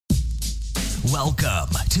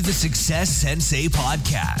Welcome to the Success Sensei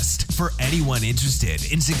podcast for anyone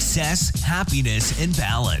interested in success, happiness, and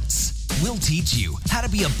balance. We'll teach you how to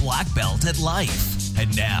be a black belt at life.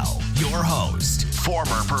 And now, your host,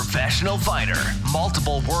 former professional fighter,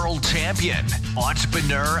 multiple world champion,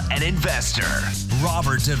 entrepreneur, and investor,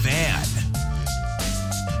 Robert Devan.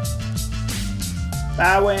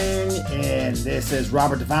 Bowing in. This is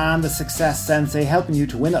Robert Devan, the Success Sensei, helping you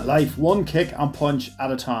to win at life one kick and punch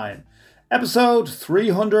at a time. Episode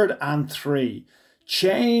 303.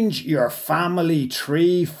 Change your family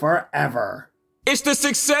tree forever. It's the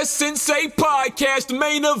Success Sensei podcast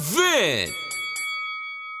main event.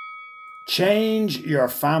 Change your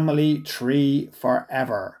family tree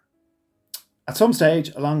forever. At some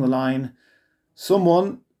stage along the line,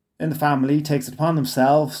 someone in the family takes it upon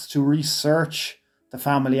themselves to research the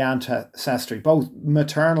family ancestry, both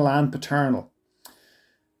maternal and paternal.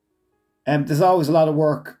 And there's always a lot of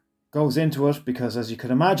work goes into it because, as you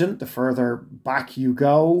can imagine, the further back you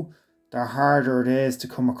go, the harder it is to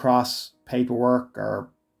come across paperwork or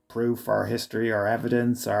proof or history or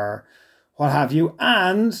evidence or what have you.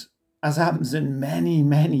 And as happens in many,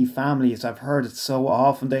 many families, I've heard it so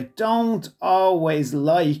often, they don't always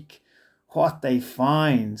like what they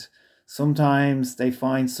find. Sometimes they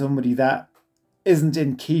find somebody that isn't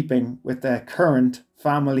in keeping with the current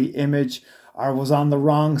family image, or was on the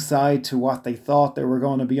wrong side to what they thought they were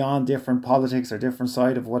going to be on, different politics or different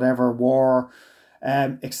side of whatever war,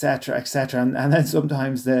 etc., etc. And then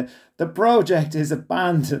sometimes the project is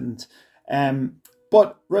abandoned.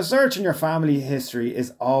 But researching your family history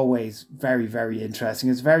is always very, very interesting.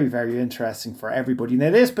 It's very, very interesting for everybody.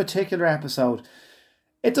 Now, this particular episode,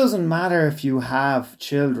 it doesn't matter if you have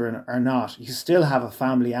children or not. You still have a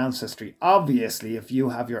family ancestry. Obviously, if you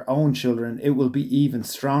have your own children, it will be even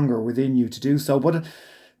stronger within you to do so. But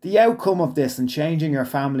the outcome of this and changing your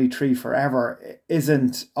family tree forever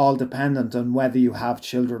isn't all dependent on whether you have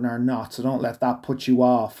children or not. So don't let that put you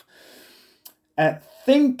off.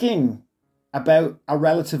 Thinking about a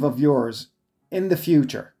relative of yours in the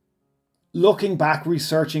future, looking back,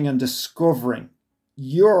 researching and discovering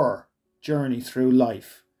your journey through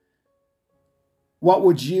life, what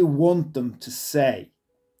would you want them to say?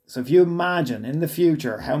 So if you imagine in the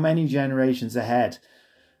future how many generations ahead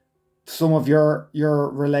some of your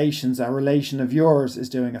relations, a relation of yours is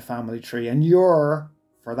doing a family tree, and you're,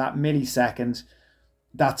 for that millisecond,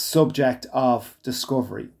 that subject of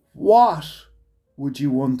discovery, what would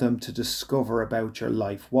you want them to discover about your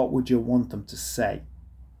life? What would you want them to say?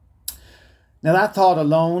 Now, that thought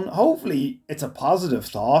alone, hopefully it's a positive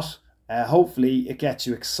thought. Hopefully it gets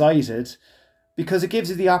you excited because it gives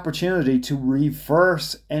you the opportunity to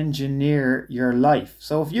reverse engineer your life.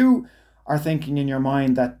 So if you are thinking in your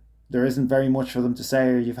mind that there isn't very much for them to say,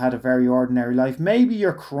 or you've had a very ordinary life, maybe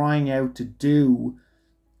you're crying out to do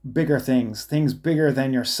bigger things bigger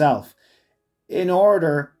than yourself, in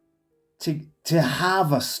order to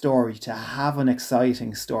have a story, to have an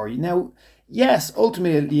exciting story. Now, yes,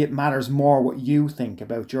 ultimately it matters more what you think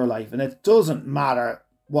about your life, and it doesn't matter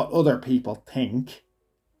what other people think,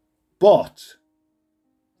 but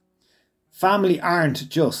family aren't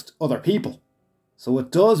just other people. So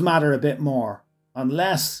it does matter a bit more,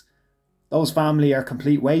 unless those family are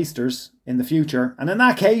complete wasters in the future. And in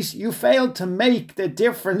that case, you failed to make the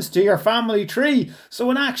difference to your family tree. So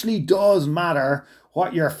it actually does matter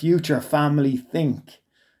what your future family think.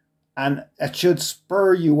 And it should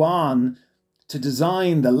spur you on to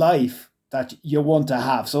design the life that you want to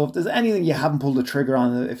have. So if there's anything you haven't pulled the trigger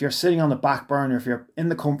on, if you're sitting on the back burner, if you're in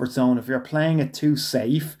the comfort zone, if you're playing it too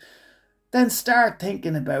safe, then start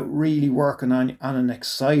thinking about really working on an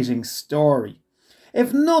exciting story.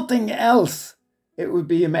 If nothing else, it would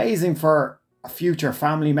be amazing for a future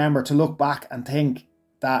family member to look back and think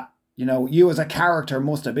that, you know, you as a character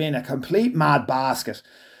must have been a complete mad basket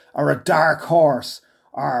or a dark horse,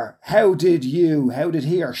 or how did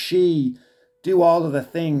he or she do all of the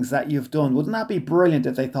things that you've done? Wouldn't that be brilliant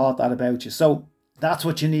if they thought that about you? So that's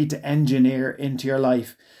what you need to engineer into your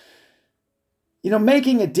life. You know,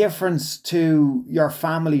 making a difference to your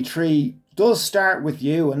family tree does start with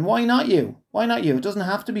you. And why not you? Why not you? It doesn't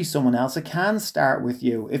have to be someone else. It can start with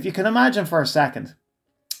you. If you can imagine for a second,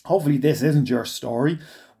 hopefully this isn't your story,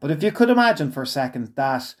 but if you could imagine for a second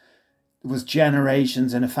that it was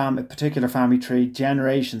generations in a particular family tree,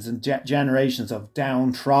 generations and generations of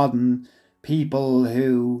downtrodden people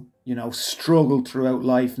who, you know, struggled throughout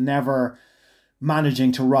life, never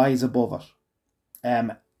managing to rise above it.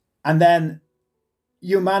 And then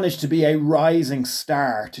you manage to be a rising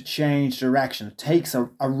star to change direction. It takes a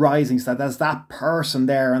rising star. There's that person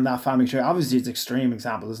there in that family tree. Obviously, it's an extreme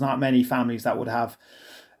example. There's not many families that would have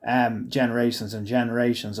generations and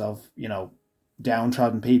generations of,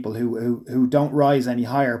 downtrodden people who don't rise any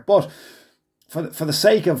higher. But for the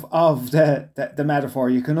sake of the metaphor,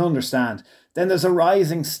 you can understand. Then there's a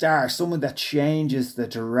rising star, someone that changes the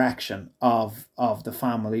direction of the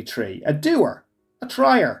family tree. A doer, a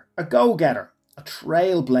trier, a go-getter, a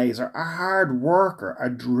trailblazer, a hard worker, a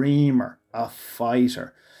dreamer, a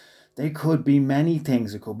fighter. They could be many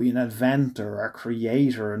things. It could be an inventor, a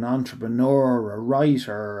creator, an entrepreneur, a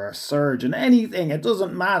writer, a surgeon, anything. It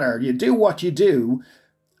doesn't matter. You do what you do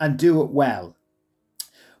and do it well.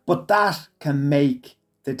 But that can make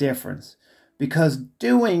the difference, because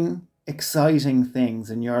doing exciting things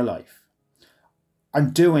in your life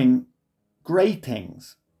and doing great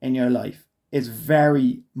things in your life is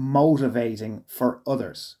very motivating for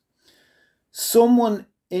others. Someone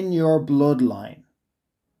in your bloodline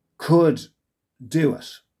could do it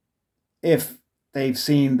if they've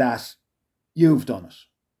seen that you've done it.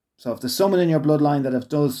 So if there's someone in your bloodline that have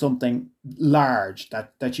done something large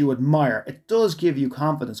that you admire, it does give you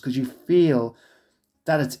confidence, because you feel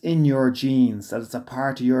that it's in your genes, that it's a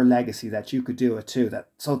part of your legacy, that you could do it too.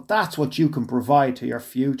 So that's what you can provide to your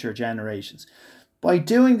future generations. By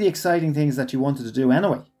doing the exciting things that you wanted to do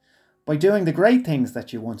anyway, by doing the great things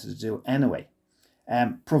that you wanted to do anyway,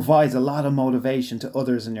 provides a lot of motivation to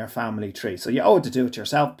others in your family tree. So you owe it to do it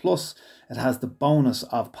yourself, plus it has the bonus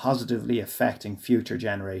of positively affecting future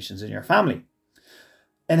generations in your family.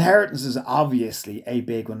 Inheritance is obviously a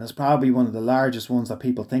big one. It's probably one of the largest ones that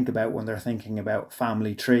people think about when they're thinking about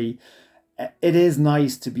family tree. It is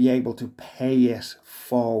nice to be able to pay it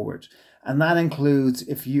forward. And that includes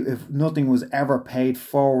if nothing was ever paid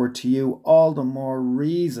forward to you, all the more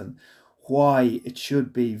reason why it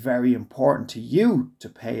should be very important to you to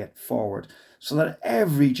pay it forward, so that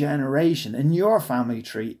every generation in your family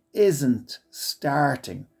tree isn't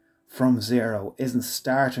starting from zero, isn't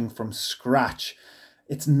starting from scratch.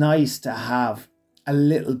 It's nice to have a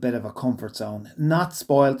little bit of a comfort zone, not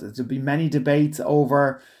spoiled. There'll be many debates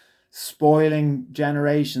over spoiling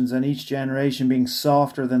generations and each generation being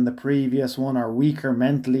softer than the previous one, or weaker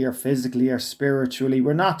mentally or physically or spiritually.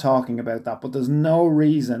 We're not talking about that, but there's no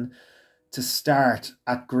reason to start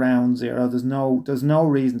at ground zero. There's no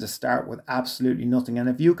reason to start with absolutely nothing. And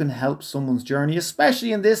if you can help someone's journey,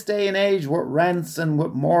 especially in this day and age with rents and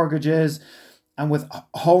with mortgages and with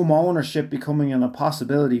home ownership becoming a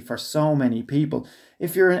possibility for so many people,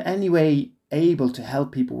 if you're in any way able to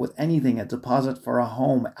help people with anything, a deposit for a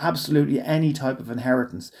home, absolutely any type of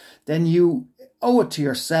inheritance, then you owe it to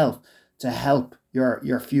yourself to help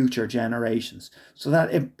your future generations, so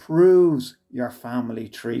that improves your family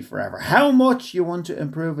tree forever. How much you want to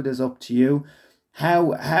improve it is up to you.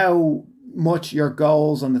 How much your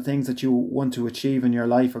goals and the things that you want to achieve in your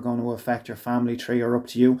life are going to affect your family tree are up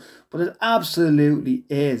to you. But it absolutely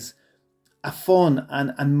is a fun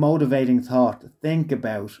and motivating thought to think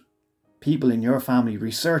about people in your family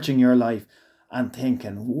researching your life and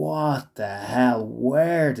thinking, what the hell,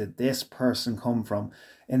 where did this person come from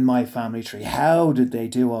in my family tree? How did they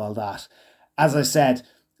do all that? As I said,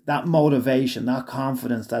 that motivation, that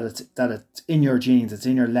confidence that it's in your genes, it's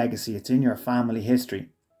in your legacy, it's in your family history.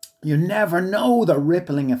 You never know the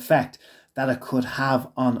rippling effect that it could have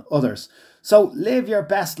on others. So live your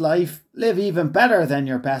best life, live even better than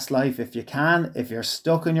your best life if you can. If you're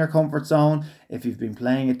stuck in your comfort zone, if you've been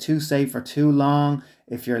playing it too safe for too long,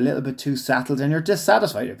 if you're a little bit too settled and you're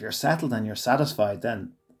dissatisfied, if you're settled and you're satisfied,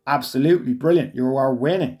 then absolutely brilliant, you are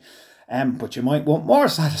winning. But you might want more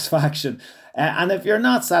satisfaction. And if you're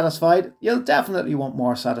not satisfied, you'll definitely want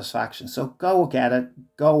more satisfaction. So go get it,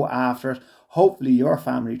 go after it. Hopefully your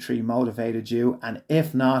family tree motivated you. And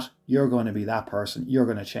if not, you're going to be that person. You're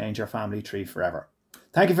going to change your family tree forever.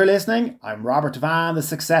 Thank you for listening. I'm Robert Devan, the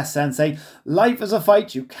Success Sensei. Life is a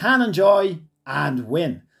fight you can enjoy and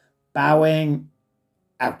win. Bowing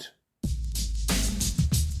out.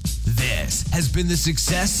 This has been the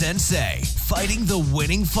Success Sensei, fighting the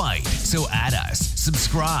winning fight. So add us,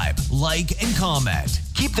 subscribe, like, and comment.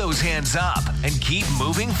 Keep those hands up and keep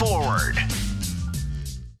moving forward.